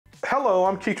Hello,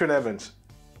 I'm Keatron Evans,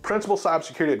 Principal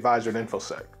Cybersecurity Advisor at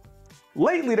Infosec.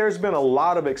 Lately, there's been a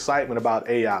lot of excitement about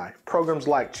AI. Programs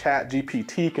like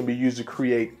ChatGPT can be used to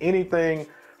create anything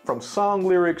from song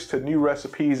lyrics to new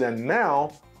recipes, and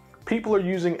now people are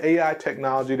using AI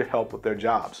technology to help with their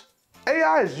jobs.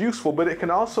 AI is useful, but it can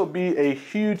also be a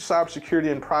huge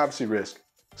cybersecurity and privacy risk.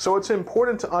 So it's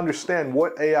important to understand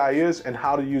what AI is and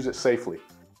how to use it safely.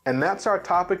 And that's our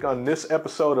topic on this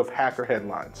episode of Hacker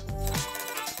Headlines.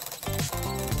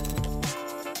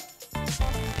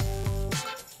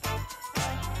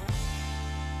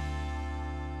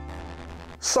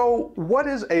 So what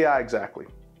is AI exactly?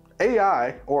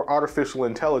 AI, or artificial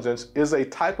intelligence, is a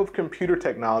type of computer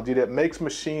technology that makes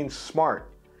machines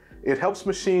smart. It helps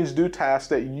machines do tasks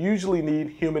that usually need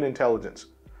human intelligence,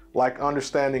 like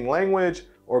understanding language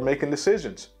or making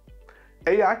decisions.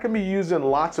 AI can be used in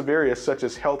lots of areas such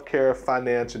as healthcare,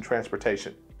 finance, and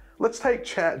transportation. Let's take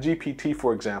ChatGPT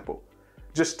for example.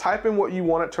 Just type in what you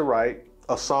want it to write,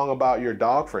 a song about your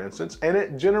dog for instance, and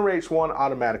it generates one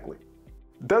automatically.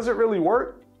 Does it really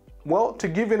work? Well, to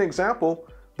give you an example,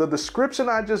 the description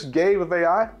I just gave of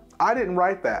AI, I didn't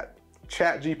write that.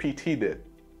 ChatGPT did.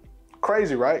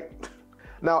 Crazy, right?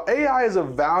 Now, AI is a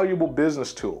valuable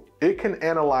business tool. It can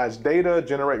analyze data,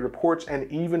 generate reports,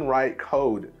 and even write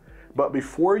code. But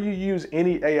before you use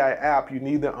any AI app, you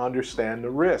need to understand the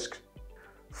risks.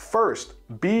 First,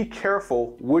 be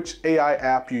careful which AI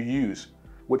app you use.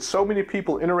 With so many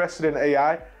people interested in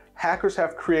AI, hackers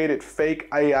have created fake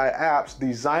AI apps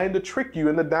designed to trick you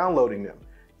into downloading them.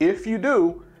 If you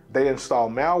do, they install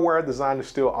malware designed to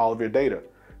steal all of your data.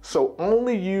 So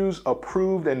only use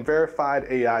approved and verified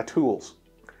AI tools.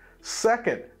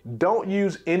 Second, don't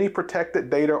use any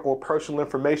protected data or personal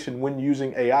information when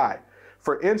using AI.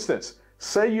 For instance,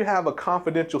 say you have a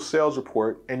confidential sales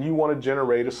report and you want to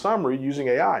generate a summary using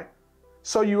AI.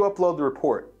 So you upload the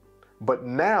report. But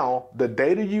now the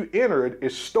data you entered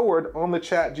is stored on the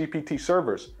ChatGPT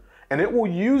servers, and it will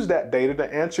use that data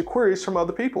to answer queries from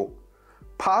other people,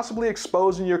 possibly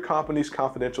exposing your company's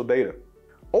confidential data.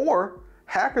 Or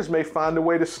hackers may find a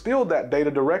way to steal that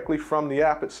data directly from the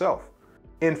app itself.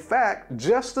 In fact,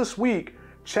 just this week,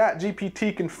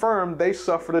 ChatGPT confirmed they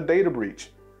suffered a data breach.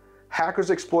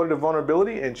 Hackers exploited a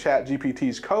vulnerability in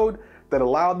ChatGPT's code that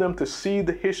allowed them to see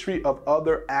the history of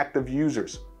other active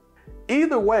users.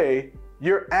 Either way,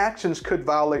 your actions could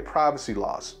violate privacy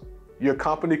laws. Your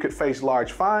company could face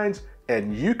large fines,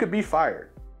 and you could be fired.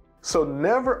 So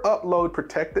never upload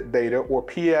protected data or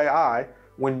PII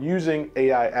when using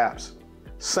AI apps.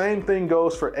 Same thing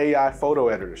goes for AI photo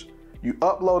editors. You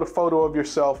upload a photo of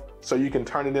yourself so you can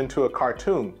turn it into a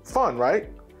cartoon. Fun, right?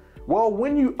 Well,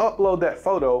 when you upload that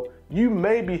photo, you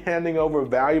may be handing over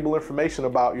valuable information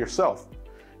about yourself,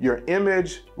 your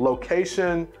image,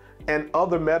 location, and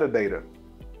other metadata.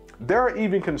 There are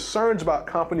even concerns about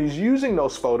companies using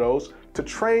those photos to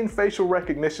train facial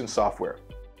recognition software.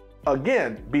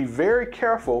 Again, be very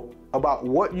careful about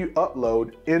what you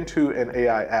upload into an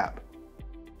AI app.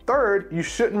 Third, you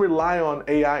shouldn't rely on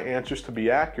AI answers to be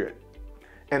accurate.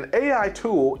 An AI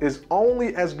tool is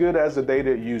only as good as the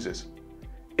data it uses.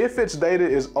 If its data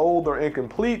is old or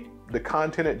incomplete, the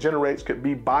content it generates could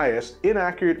be biased,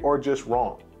 inaccurate, or just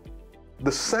wrong.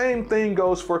 The same thing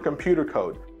goes for computer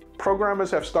code.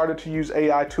 Programmers have started to use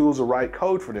AI tools to write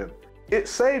code for them. It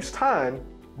saves time,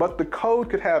 but the code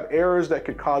could have errors that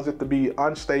could cause it to be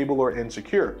unstable or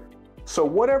insecure. So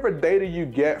whatever data you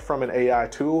get from an AI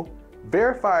tool,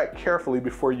 verify it carefully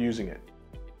before using it.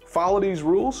 Follow these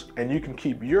rules and you can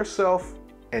keep yourself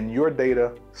and your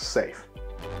data safe.